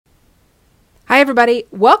everybody.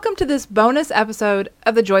 Welcome to this bonus episode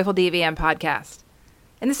of the Joyful DVM podcast.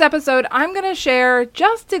 In this episode, I'm going to share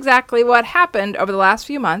just exactly what happened over the last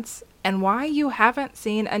few months and why you haven't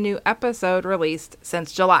seen a new episode released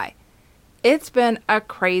since July. It's been a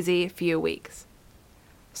crazy few weeks.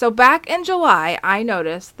 So back in July, I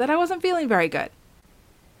noticed that I wasn't feeling very good.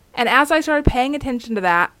 And as I started paying attention to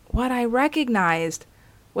that, what I recognized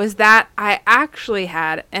was that I actually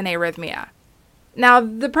had an arrhythmia. Now,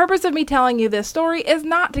 the purpose of me telling you this story is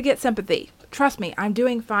not to get sympathy. Trust me, I'm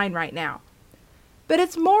doing fine right now. But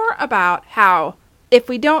it's more about how, if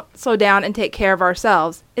we don't slow down and take care of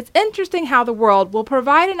ourselves, it's interesting how the world will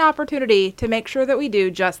provide an opportunity to make sure that we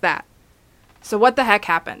do just that. So what the heck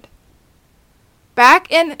happened?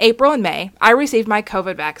 Back in April and May, I received my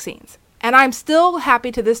COVID vaccines, and I'm still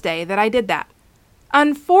happy to this day that I did that.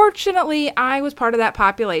 Unfortunately, I was part of that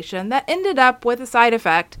population that ended up with a side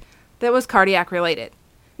effect that was cardiac related.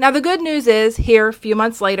 Now, the good news is, here a few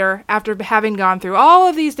months later, after having gone through all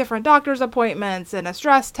of these different doctor's appointments and a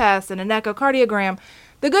stress test and an echocardiogram,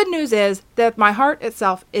 the good news is that my heart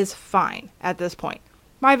itself is fine at this point.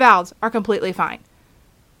 My valves are completely fine.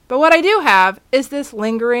 But what I do have is this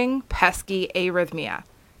lingering, pesky arrhythmia.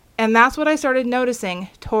 And that's what I started noticing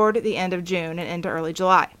toward the end of June and into early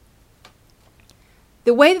July.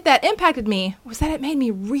 The way that impacted me was that it made me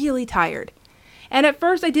really tired. And at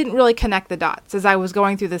first, I didn't really connect the dots as I was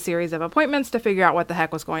going through the series of appointments to figure out what the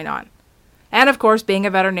heck was going on. And of course, being a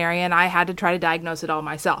veterinarian, I had to try to diagnose it all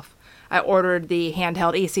myself. I ordered the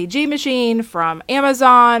handheld ECG machine from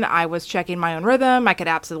Amazon. I was checking my own rhythm. I could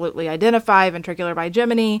absolutely identify ventricular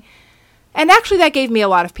bigeminy. And actually, that gave me a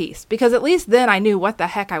lot of peace, because at least then I knew what the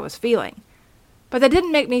heck I was feeling. But that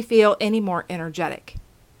didn't make me feel any more energetic.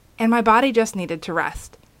 And my body just needed to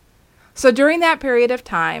rest. So during that period of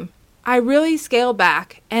time, I really scaled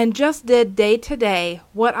back and just did day to day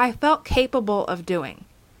what I felt capable of doing.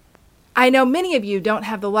 I know many of you don't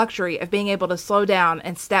have the luxury of being able to slow down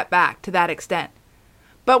and step back to that extent.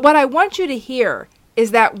 But what I want you to hear is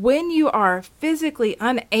that when you are physically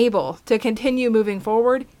unable to continue moving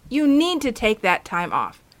forward, you need to take that time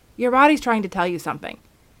off. Your body's trying to tell you something.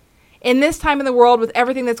 In this time in the world, with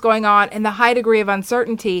everything that's going on and the high degree of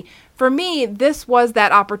uncertainty, for me, this was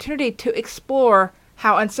that opportunity to explore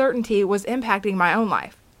how uncertainty was impacting my own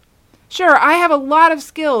life. Sure, I have a lot of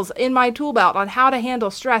skills in my tool belt on how to handle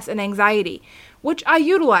stress and anxiety, which I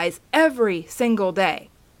utilize every single day,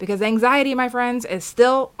 because anxiety, my friends, is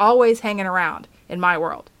still always hanging around in my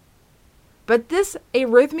world. But this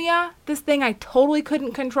arrhythmia, this thing I totally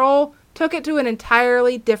couldn't control, took it to an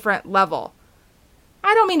entirely different level.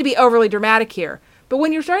 I don't mean to be overly dramatic here, but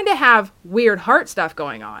when you're starting to have weird heart stuff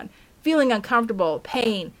going on, feeling uncomfortable,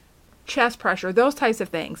 pain, chest pressure, those types of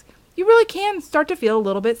things, you really can start to feel a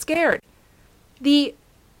little bit scared. The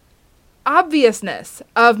obviousness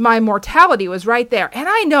of my mortality was right there. And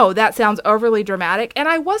I know that sounds overly dramatic, and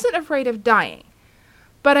I wasn't afraid of dying.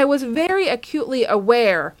 But I was very acutely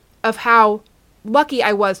aware of how lucky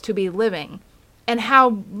I was to be living and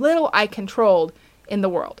how little I controlled in the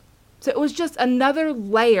world. So it was just another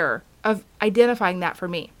layer of identifying that for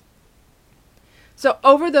me. So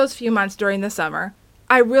over those few months during the summer,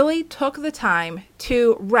 I really took the time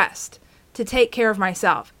to rest, to take care of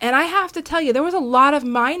myself. And I have to tell you, there was a lot of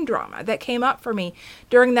mind drama that came up for me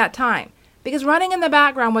during that time, because running in the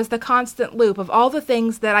background was the constant loop of all the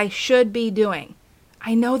things that I should be doing.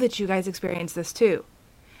 I know that you guys experience this too.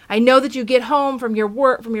 I know that you get home from your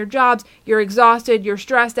work, from your jobs, you're exhausted, you're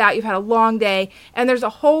stressed out, you've had a long day, and there's a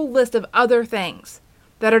whole list of other things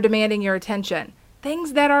that are demanding your attention,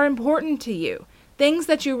 things that are important to you, things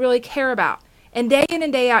that you really care about. And day in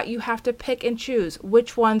and day out, you have to pick and choose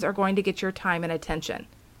which ones are going to get your time and attention.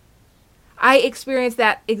 I experienced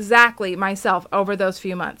that exactly myself over those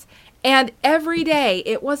few months. And every day,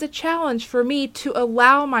 it was a challenge for me to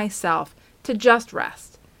allow myself to just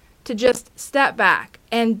rest, to just step back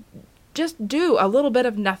and just do a little bit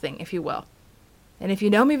of nothing, if you will. And if you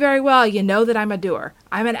know me very well, you know that I'm a doer.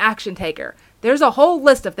 I'm an action taker. There's a whole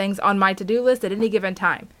list of things on my to-do list at any given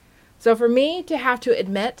time. So for me to have to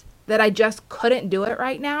admit that I just couldn't do it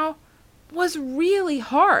right now was really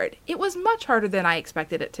hard. It was much harder than I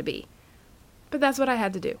expected it to be. But that's what I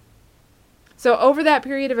had to do. So over that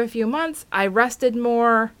period of a few months, I rested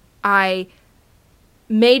more. I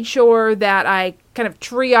made sure that I kind of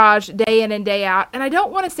triaged day in and day out. And I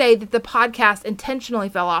don't want to say that the podcast intentionally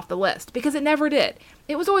fell off the list, because it never did.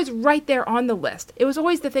 It was always right there on the list. It was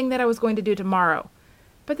always the thing that I was going to do tomorrow.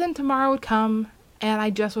 But then tomorrow would come and I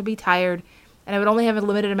just would be tired and I would only have a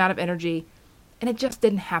limited amount of energy, and it just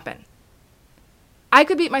didn't happen. I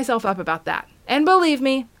could beat myself up about that. And believe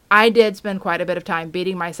me, I did spend quite a bit of time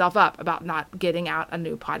beating myself up about not getting out a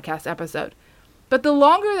new podcast episode. But the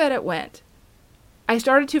longer that it went, I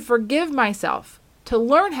started to forgive myself, to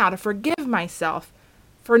learn how to forgive myself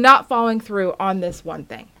for not following through on this one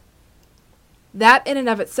thing. That in and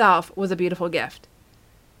of itself was a beautiful gift.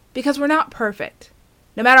 Because we're not perfect.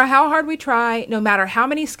 No matter how hard we try, no matter how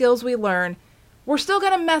many skills we learn, we're still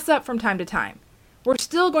going to mess up from time to time. We're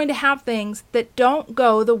still going to have things that don't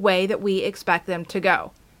go the way that we expect them to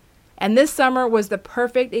go. And this summer was the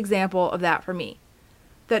perfect example of that for me.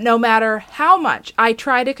 That no matter how much I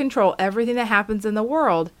try to control everything that happens in the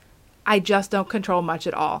world, I just don't control much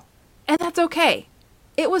at all. And that's okay.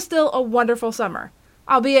 It was still a wonderful summer.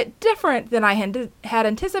 Albeit different than I had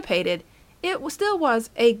anticipated, it still was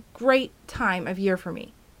a great time of year for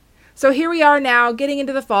me. So here we are now, getting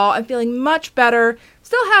into the fall. I'm feeling much better.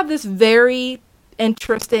 Still have this very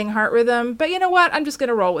interesting heart rhythm, but you know what? I'm just going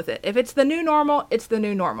to roll with it. If it's the new normal, it's the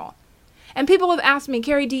new normal. And people have asked me,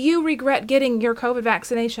 Carrie, do you regret getting your COVID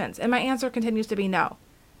vaccinations? And my answer continues to be no.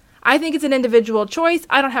 I think it's an individual choice.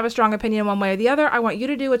 I don't have a strong opinion one way or the other. I want you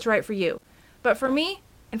to do what's right for you. But for me,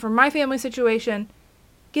 and for my family situation,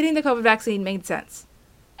 getting the COVID vaccine made sense.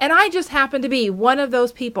 And I just happened to be one of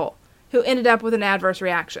those people who ended up with an adverse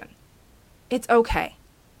reaction. It's okay.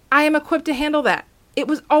 I am equipped to handle that. It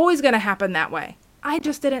was always going to happen that way. I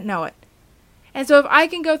just didn't know it. And so if I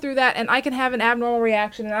can go through that and I can have an abnormal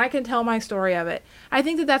reaction and I can tell my story of it, I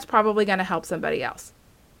think that that's probably going to help somebody else.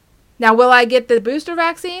 Now, will I get the booster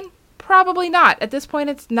vaccine? Probably not. At this point,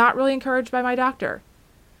 it's not really encouraged by my doctor.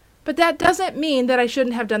 But that doesn't mean that I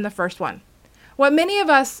shouldn't have done the first one. What many of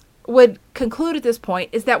us would conclude at this point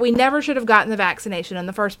is that we never should have gotten the vaccination in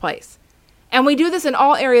the first place. And we do this in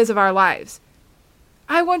all areas of our lives.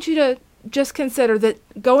 I want you to just consider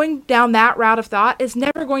that going down that route of thought is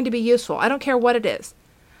never going to be useful. I don't care what it is.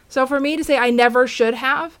 So for me to say I never should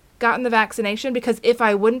have gotten the vaccination because if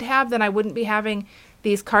I wouldn't have, then I wouldn't be having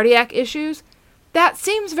these cardiac issues, that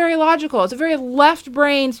seems very logical. It's a very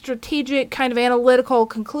left-brain, strategic, kind of analytical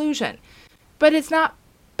conclusion. But it's not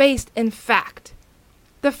based in fact.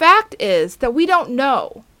 The fact is that we don't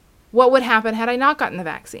know what would happen had I not gotten the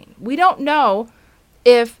vaccine. We don't know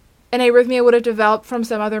if an arrhythmia would have developed from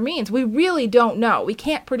some other means. We really don't know. We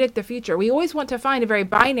can't predict the future. We always want to find a very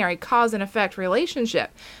binary cause and effect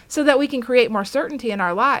relationship so that we can create more certainty in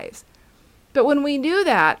our lives. But when we do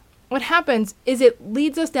that, what happens is it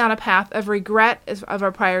leads us down a path of regret of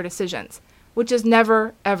our prior decisions, which is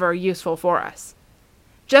never, ever useful for us.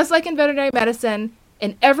 Just like in veterinary medicine,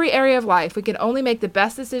 in every area of life, we can only make the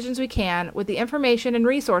best decisions we can with the information and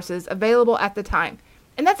resources available at the time.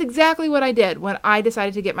 And that's exactly what I did when I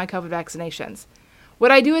decided to get my COVID vaccinations.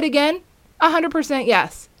 Would I do it again? 100%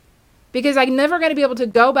 yes. Because I'm never going to be able to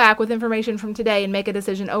go back with information from today and make a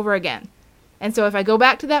decision over again. And so if I go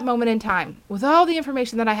back to that moment in time, with all the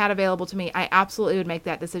information that I had available to me, I absolutely would make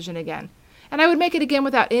that decision again. And I would make it again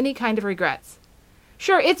without any kind of regrets.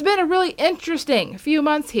 Sure, it's been a really interesting few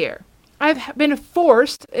months here. I've been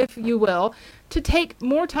forced, if you will, to take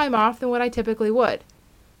more time off than what I typically would.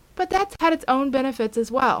 But that's had its own benefits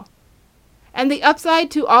as well. And the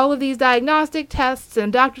upside to all of these diagnostic tests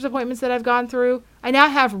and doctor's appointments that I've gone through, I now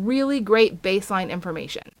have really great baseline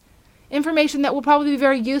information. Information that will probably be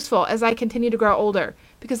very useful as I continue to grow older,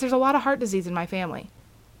 because there's a lot of heart disease in my family.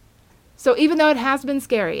 So even though it has been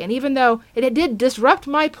scary, and even though it did disrupt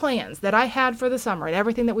my plans that I had for the summer and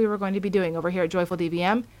everything that we were going to be doing over here at Joyful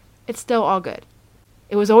DVM, it's still all good.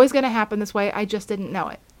 It was always going to happen this way, I just didn't know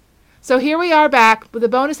it. So here we are back with a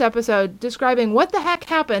bonus episode describing what the heck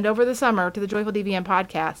happened over the summer to the Joyful DVM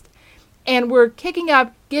podcast. And we're kicking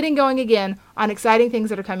up, getting going again on exciting things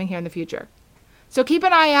that are coming here in the future. So keep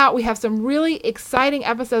an eye out. We have some really exciting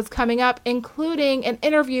episodes coming up, including an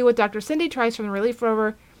interview with Dr. Cindy Trice from the Relief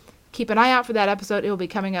Rover. Keep an eye out for that episode. It will be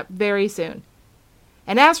coming up very soon.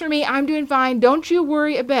 And as for me, I'm doing fine. Don't you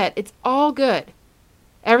worry a bit. It's all good.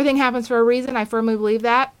 Everything happens for a reason. I firmly believe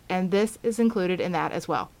that. And this is included in that as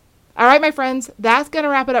well. All right, my friends, that's going to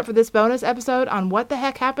wrap it up for this bonus episode on what the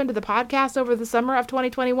heck happened to the podcast over the summer of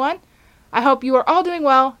 2021. I hope you are all doing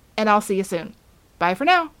well, and I'll see you soon. Bye for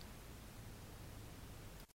now.